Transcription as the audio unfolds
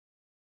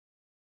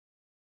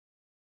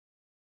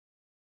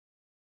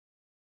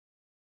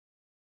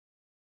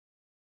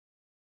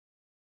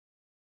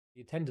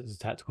The attendance at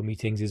tactical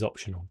meetings is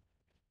optional.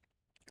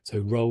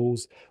 So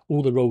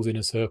all the roles in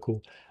a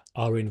circle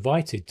are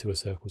invited to a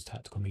circle's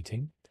tactical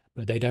meeting,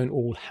 but they don't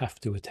all have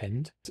to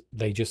attend.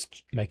 They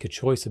just make a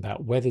choice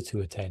about whether to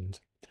attend,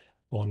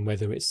 on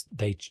whether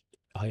they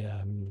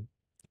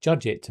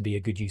judge it to be a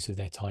good use of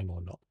their time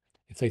or not.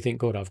 If they think,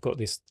 God, I've got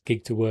this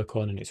gig to work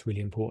on and it's really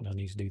important, I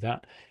need to do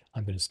that,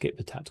 I'm going to skip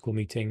the tactical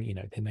meeting.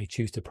 They may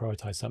choose to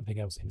prioritize something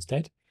else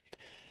instead.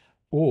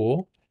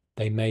 Or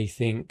they may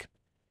think,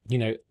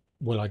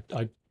 well,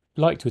 I'd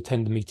like to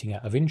attend the meeting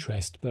out of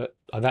interest, but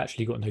I've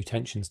actually got no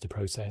tensions to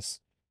process,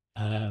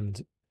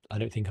 and I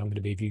don't think I'm going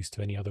to be of use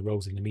to any other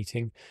roles in the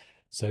meeting.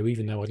 So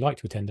even though I'd like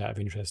to attend out of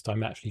interest,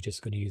 I'm actually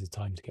just going to use the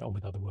time to get on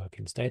with other work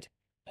instead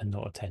and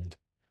not attend.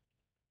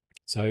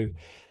 So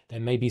there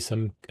may be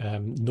some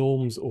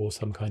norms or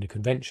some kind of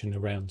convention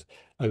around,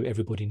 oh,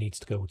 everybody needs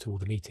to go to all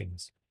the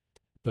meetings.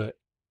 But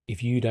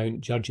if you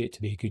don't judge it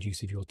to be a good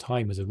use of your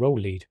time as a role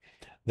lead,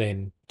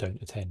 then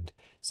don't attend.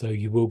 So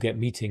you will get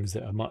meetings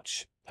that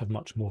have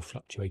much more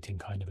fluctuating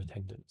kind of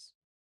attendance.